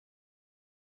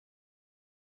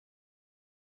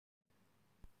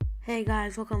Hey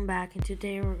guys, welcome back, and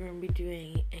today we're going to be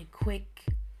doing a quick,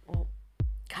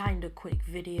 kind of quick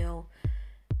video.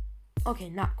 Okay,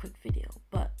 not quick video,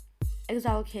 but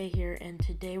Exile K here, and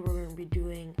today we're going to be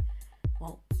doing,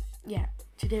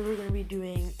 today we're going to be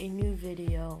doing a new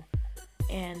video,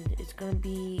 and it's going to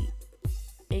be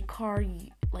a car,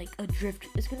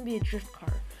 it's going to be a drift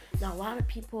car. Now, a lot of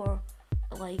people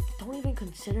don't even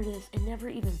consider this and never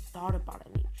even thought about it.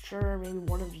 I mean, sure, maybe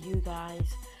one of you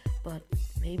guys, but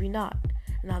maybe not.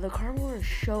 Now, the car I'm going to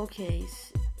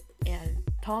showcase and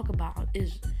talk about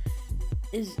is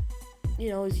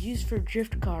used for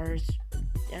drift cars.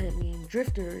 I mean,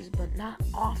 drifters, but not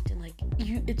often.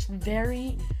 It's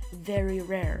very, very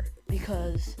rare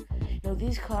because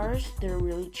these cars, they're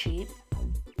really cheap,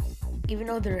 even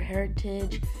though they're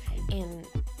heritage, and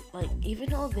even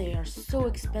though they are so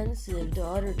expensive, the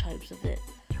other types of it,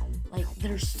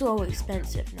 they're so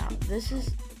expensive. Now,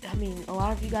 a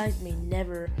lot of you guys may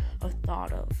never have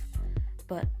thought of,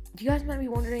 but you guys might be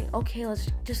wondering, okay, let's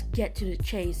just get to the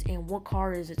chase, and what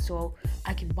car is it so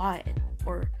I can buy it,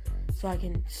 or so I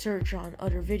can search on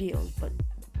other videos. But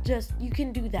you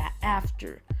can do that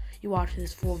after you watch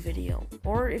this full video,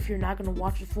 or if you're not going to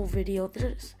watch the full video,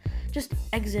 just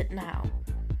exit now.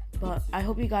 But I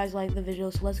hope you guys like the video,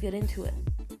 so let's get into it.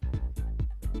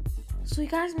 So you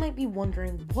guys might be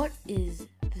wondering, what is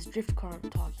this drift car I'm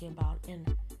talking about,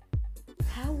 and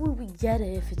how will we get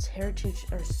it if it's heritage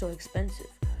or so expensive?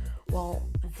 Well,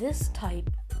 this type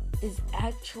is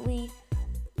actually,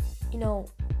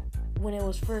 when it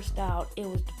was first out, it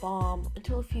was the bomb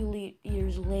until a few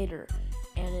years later,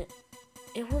 and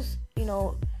it was,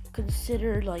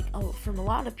 considered from a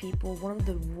lot of people, one of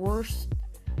the worst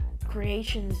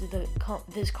creations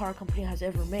this car company has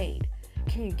ever made.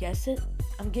 Can you guess it?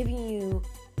 I'm giving you,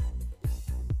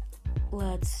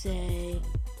 let's say,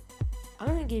 I'm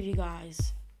gonna give you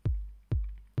guys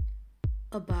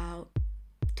about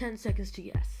 10 seconds to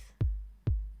guess.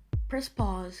 Press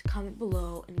pause, comment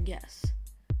below, and guess.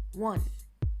 1,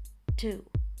 2,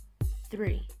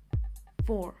 3,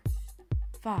 4,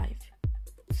 5,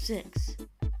 6,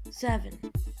 7,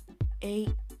 8,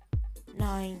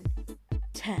 9,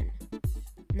 10.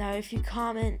 Now, if you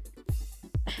comment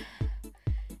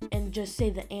and just say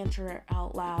the answer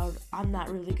out loud, I'm not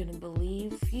really gonna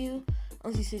believe you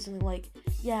unless you say something like,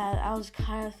 yeah, I was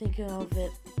kind of thinking of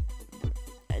it.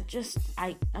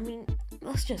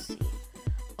 Let's just see.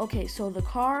 Okay, so the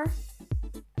car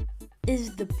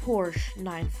is the Porsche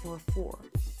 944.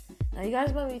 Now, you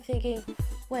guys might be thinking,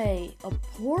 wait, a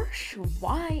Porsche?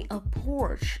 Why a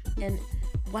Porsche? And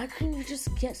why couldn't you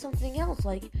just get something else,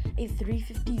 like a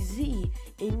 350Z,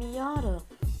 a Miata,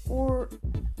 or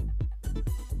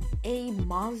a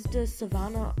Mazda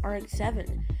Savannah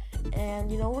RX-7?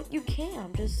 And you know what? You can.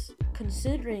 I'm just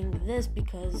considering this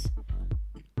because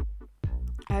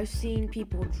I've seen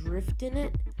people drift in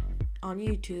it on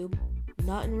YouTube,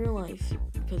 not in real life,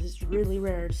 because it's really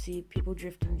rare to see people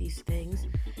drift in these things.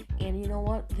 And you know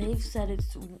what? They said it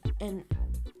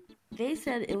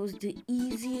was the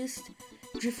easiest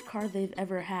drift car they've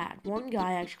ever had. One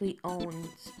guy actually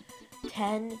owns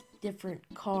 10 different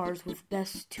cars with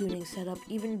best tuning setup,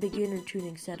 even beginner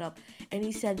tuning setup, and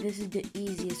he said this is the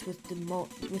easiest with the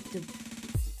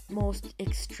most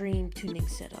extreme tuning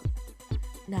setup.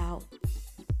 Now,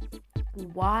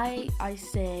 why I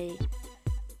say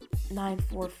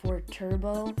 944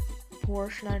 turbo,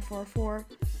 Porsche 944.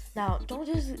 Now, don't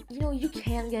just, you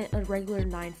can get a regular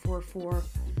 944,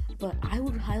 but I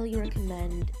would highly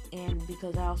recommend, and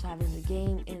because I also have it in the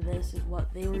game, and this is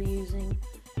what they were using,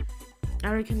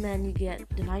 I recommend you get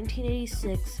the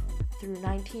 1986 through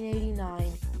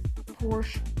 1989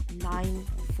 Porsche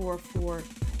 944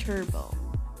 Turbo.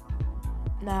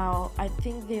 Now, I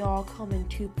think they all come in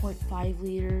 2.5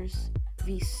 liters,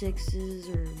 V6s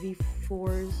or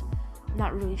V4s. I'm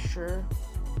not really sure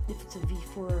if it's a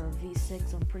V4 or a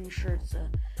V6. I'm pretty sure it's a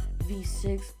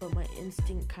V6, but my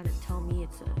instinct kind of tell me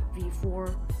it's a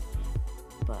V4.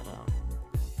 But,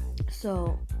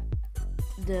 so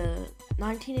the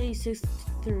 1986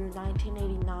 through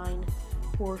 1989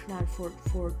 Porsche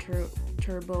 944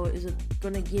 Turbo is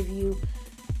going to give you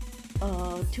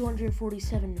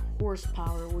 247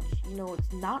 horsepower, which,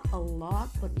 it's not a lot,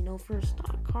 but, for a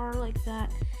stock car like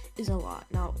that is a lot.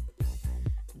 Now,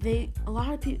 a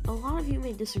lot of you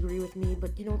may disagree with me,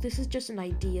 but, this is just an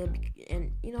idea,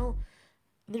 and,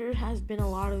 there has been a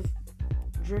lot of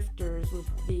drifters with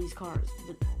these cars,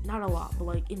 but not a lot,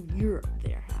 but, in Europe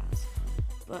there has.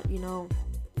 But,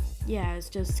 yeah, it's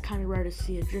just kind of rare to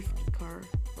see a drift car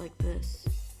like this.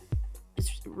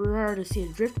 It's rare to see a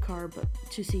drift car, but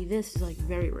to see this is,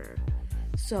 very rare.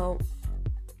 So,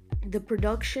 The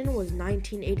production was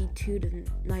 1982 to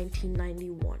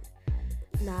 1991.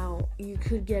 Now, you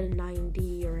could get a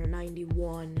 90 or a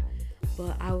 91,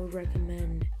 but I would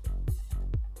recommend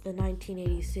the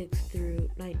 1986 through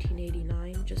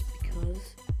 1989 just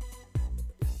because.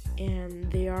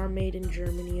 And they are made in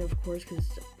Germany, of course, because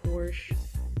it's a Porsche.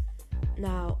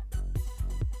 Now,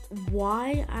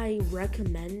 why I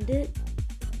recommend it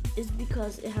is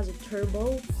because it has a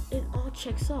turbo. It all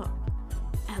checks up.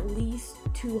 At least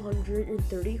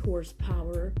 230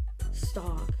 horsepower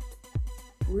stock,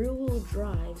 rear-wheel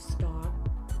drive stock,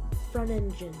 front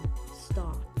engine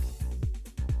stock.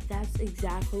 That's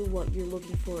exactly what you're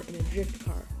looking for in a drift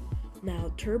car.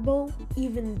 Now, turbo,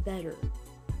 even better,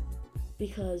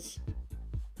 because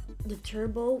the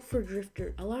turbo for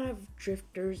drifter, a lot of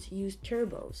drifters use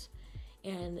turbos,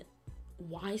 and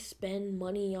why spend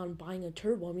money on buying a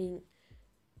turbo? I mean,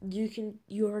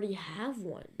 you already have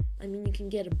one. I mean, you can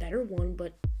get a better one,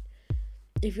 but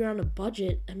if you're on a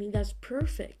budget, I mean, that's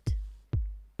perfect.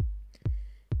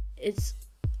 It's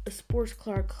a sports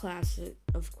car classic,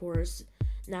 of course.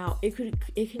 Now, it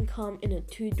can come in a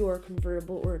 2-door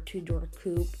convertible or a 2-door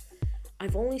coupe.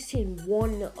 I've only seen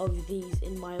one of these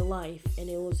in my life, and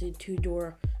it was a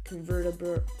 2-door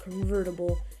convertible,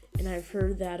 and I've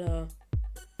heard that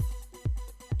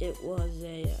it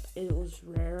was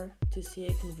rare to see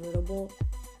a convertible.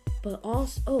 But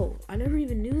also, I never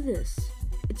even knew this.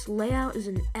 Its layout is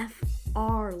an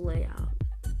FR layout.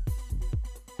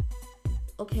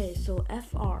 Okay, so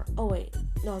FR. Oh wait,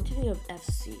 no, I'm thinking of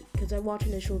FC because I watch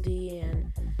Initial D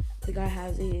and the guy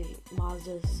has a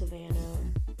Mazda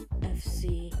Savannah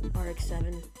FC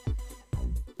RX-7.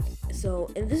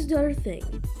 So, and this is the other thing.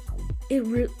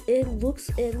 It looks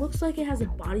like it has a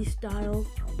body style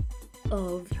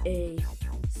of a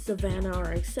Savannah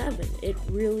RX-7. It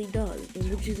really does, and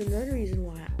which is another reason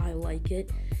why I like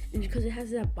it, is because it has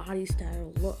that body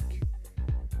style look.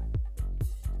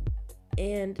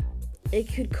 And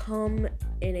it could come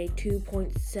in a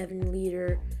 2.7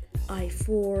 liter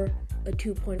i4, a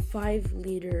 2.5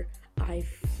 liter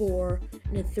i4,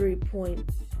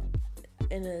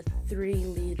 and a 3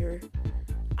 liter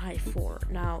i4.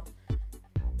 Now,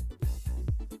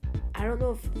 I don't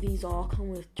know if these all come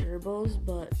with turbos,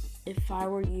 but if I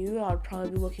were you, I would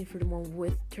probably be looking for the one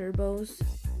with turbos.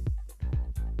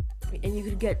 And you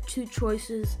could get 2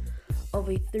 choices of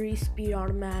a 3-speed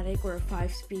automatic or a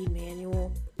 5-speed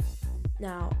manual.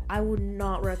 Now, I would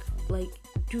not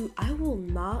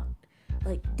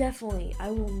definitely, I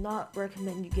will not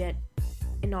recommend you get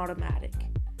an automatic.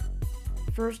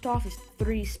 First off, it's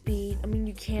 3-speed. I mean,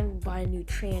 you can buy a new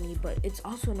tranny, but it's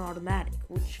also an automatic,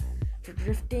 which for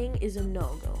drifting is a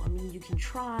no-go. I mean, you can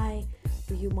try,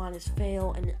 but you might as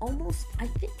fail. And almost, I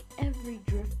think every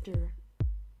drifter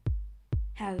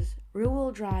has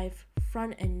rear-wheel drive,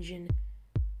 front engine,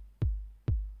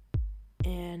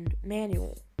 and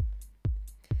manual.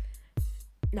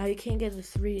 Now, you can't get the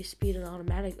 3-speed and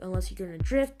automatic unless you're going to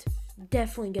drift.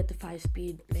 Definitely get the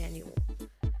 5-speed manual.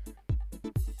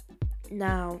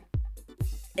 Now,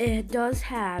 it does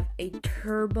have a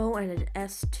turbo and an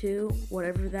S2,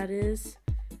 whatever that is.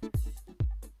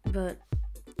 But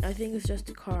I think it's just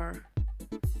a car.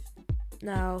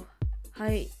 Now,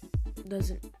 height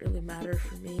doesn't really matter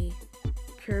for me.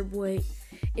 Curb weight,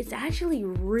 it's actually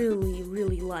really,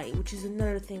 really light, which is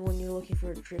another thing when you're looking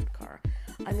for a drift car.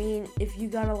 I mean, if you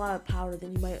got a lot of power,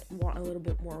 then you might want a little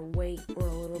bit more weight or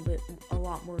a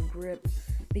lot more grip,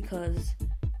 because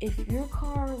if your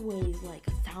car weighs like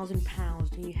 1,000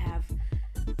 pounds and you have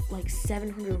like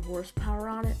 700 horsepower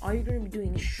on it, all you're going to be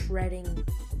doing is shredding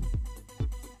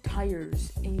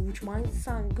tires, and which might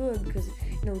sound good because,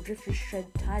 you know, drifters shred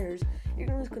tires. You're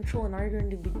going to lose control, and all you're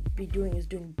going to be doing is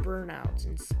doing burnouts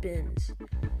and spins.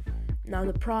 Now,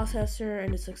 the processor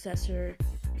and the successor,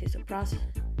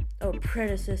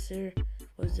 predecessor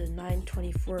was the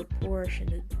 924 Porsche, and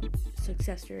the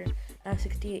successor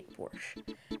 968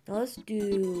 Porsche. Now let's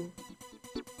do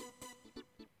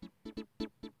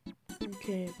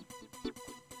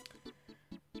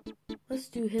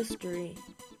history.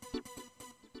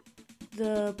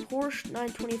 The Porsche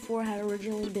 924 had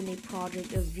originally been a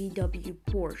project of VW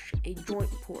Porsche, a joint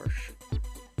Porsche.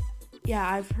 Yeah,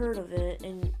 I've heard of it,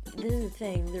 and this is the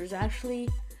thing. There's actually,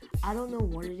 I don't know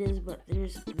what it is, but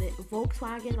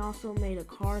Volkswagen also made a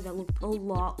car that looked a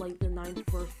lot like the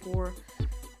 944.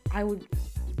 I would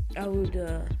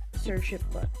search it,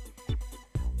 but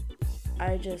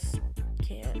I just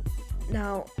can't.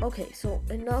 Now, okay, so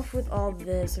enough with all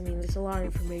this. I mean, there's a lot of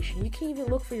information. You can even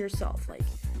look for yourself. Like,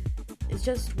 it's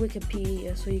just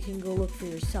Wikipedia, so you can go look for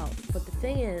yourself. But the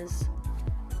thing is,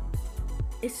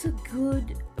 it's a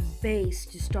good base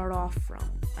to start off from.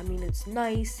 I mean, it's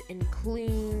nice and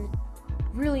clean,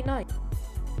 really nice.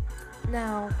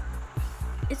 Now,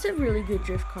 it's a really good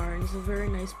drift car, and it's a very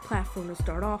nice platform to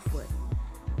start off with.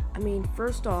 I mean,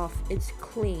 first off, it's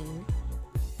clean.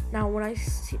 Now,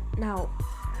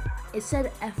 it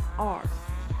said FR,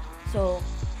 so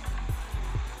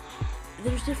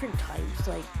there's different types.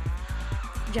 Like,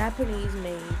 Japanese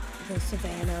made the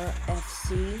Savannah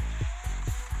FC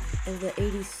and the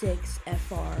 86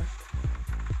 FR.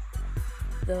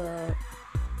 The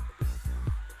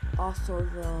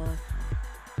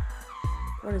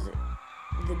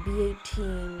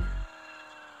B18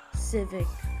 Civic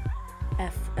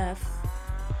FF,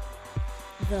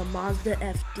 the Mazda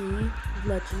FD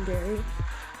legendary,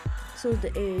 so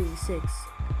the A86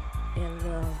 and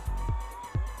the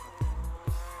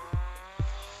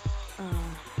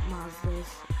Mazdas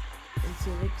and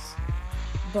Civics.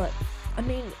 But I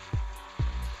mean,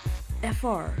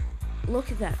 FR,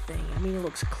 look at that thing. I mean, it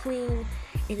looks clean,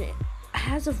 and it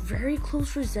has a very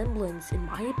close resemblance, in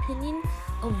my opinion,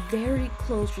 a very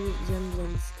close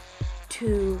resemblance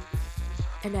to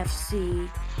an FC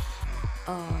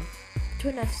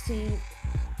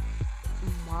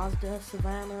Mazda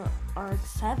Savannah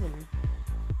RX-7.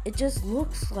 It just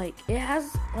looks like it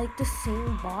has like the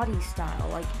same body style,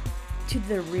 like to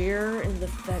the rear and the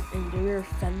rear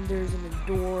fenders and the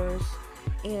doors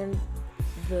and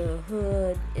the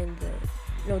hood and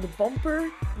the bumper,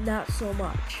 not so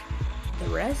much. The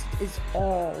rest is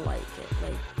all like it,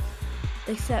 like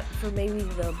except for maybe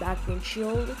the back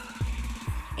windshield,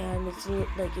 and it's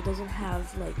like it doesn't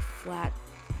have like flat,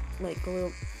 like a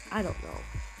little, I don't know,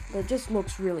 but it just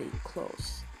looks really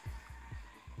close.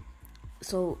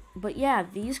 So, but yeah,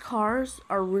 these cars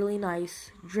are really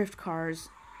nice drift cars,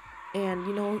 and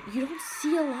you don't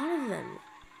see a lot of them.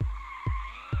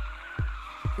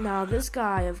 Now, this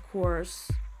guy, of course,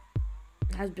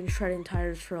 has been shredding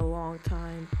tires for a long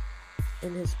time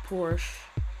in his Porsche.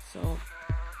 So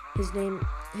his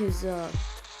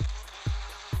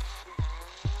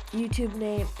YouTube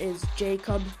name is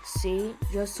Jacob C.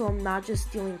 Just so I'm not just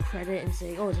stealing credit and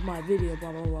saying, oh, it's my video,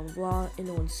 blah blah blah blah blah, and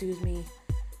no one sues me.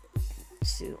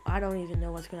 I don't even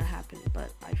know what's gonna happen,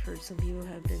 but I've heard some people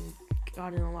have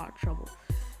gotten in a lot of trouble.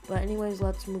 But anyways,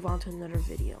 let's move on to another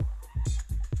video.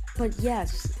 But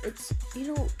yes, it's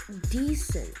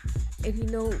decent,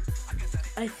 and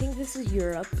I think this is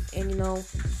Europe, and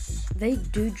they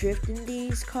do drift in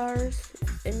these cars,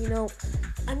 and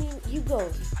I mean,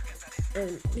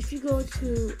 and if you go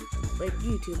to like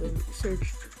YouTube and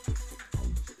search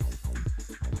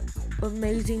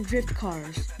amazing drift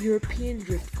cars, European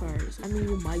drift cars, I mean,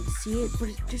 you might see it, but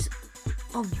it's just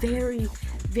a very,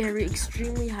 very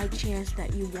extremely high chance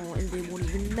that you won't, and they won't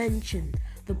even mention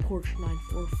the Porsche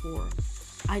 944.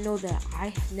 I know that I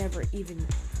have never even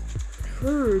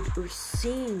heard or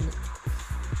seen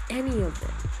any of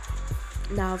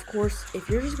it. Now, of course, if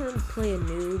you're just gonna play a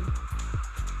noob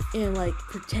and like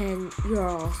pretend you're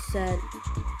all set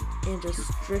and just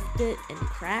drift it and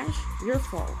crash, your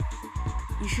fault.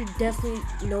 You should definitely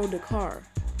know the car.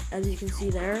 As you can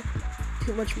see there,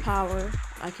 too much power.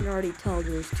 I can already tell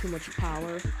there's too much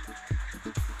power.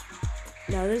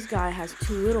 Now this guy has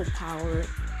too little power,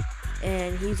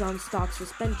 and he's on stock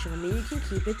suspension. I mean, you can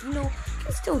keep it, you can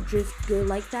still drift good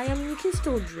like that. I mean, you can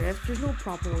still drift, there's no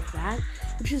problem with that,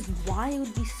 which is why it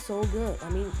would be so good. I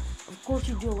mean, of course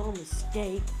you do a little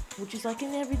mistake, which is like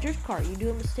in every drift car. You do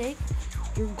a mistake,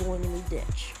 you're going in the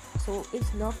ditch. So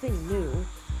it's nothing new.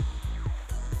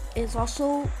 It's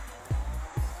also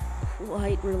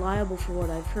quite reliable for what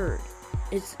I've heard.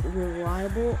 It's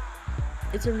reliable.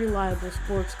 It's a reliable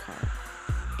sports car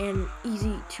and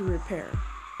easy to repair,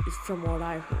 is from what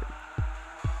I've heard.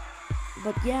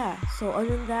 But yeah, so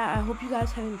other than that, I hope you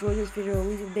guys have enjoyed this video.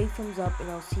 Leave a big thumbs up,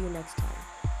 and I'll see you next time.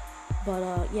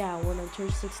 But yeah, when I turn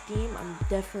 16, I'm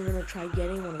definitely gonna try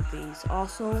getting one of these.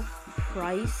 Also,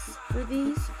 price for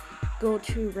these go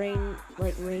to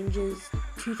ranges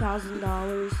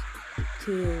 $2,000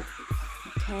 to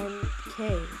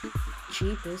 $10K.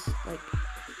 Cheapest, like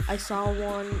I saw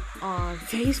one on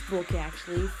Facebook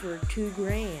actually for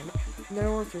 $2,000,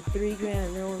 another one for $3,000,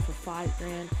 another one for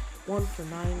 $5,000, one for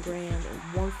 $9,000, and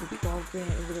one for $12,000,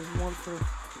 and there was one for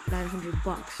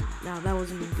 $900. Now that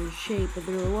wasn't in good shape, but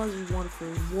there was one for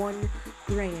 $1,000,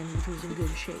 which was in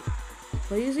good shape.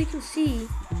 But as you can see,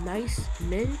 nice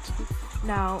mint.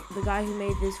 Now the guy who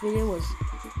made this video was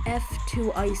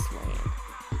F2 Iceland,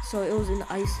 so it was in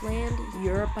Iceland,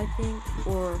 Europe, I think,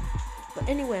 But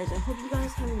anyways, I hope you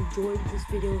guys have enjoyed this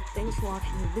video. Thanks for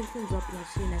watching. A big thumbs up, and I'll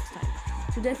see you next time.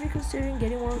 So definitely considering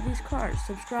getting one of these cars.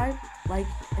 Subscribe, like,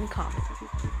 and comment.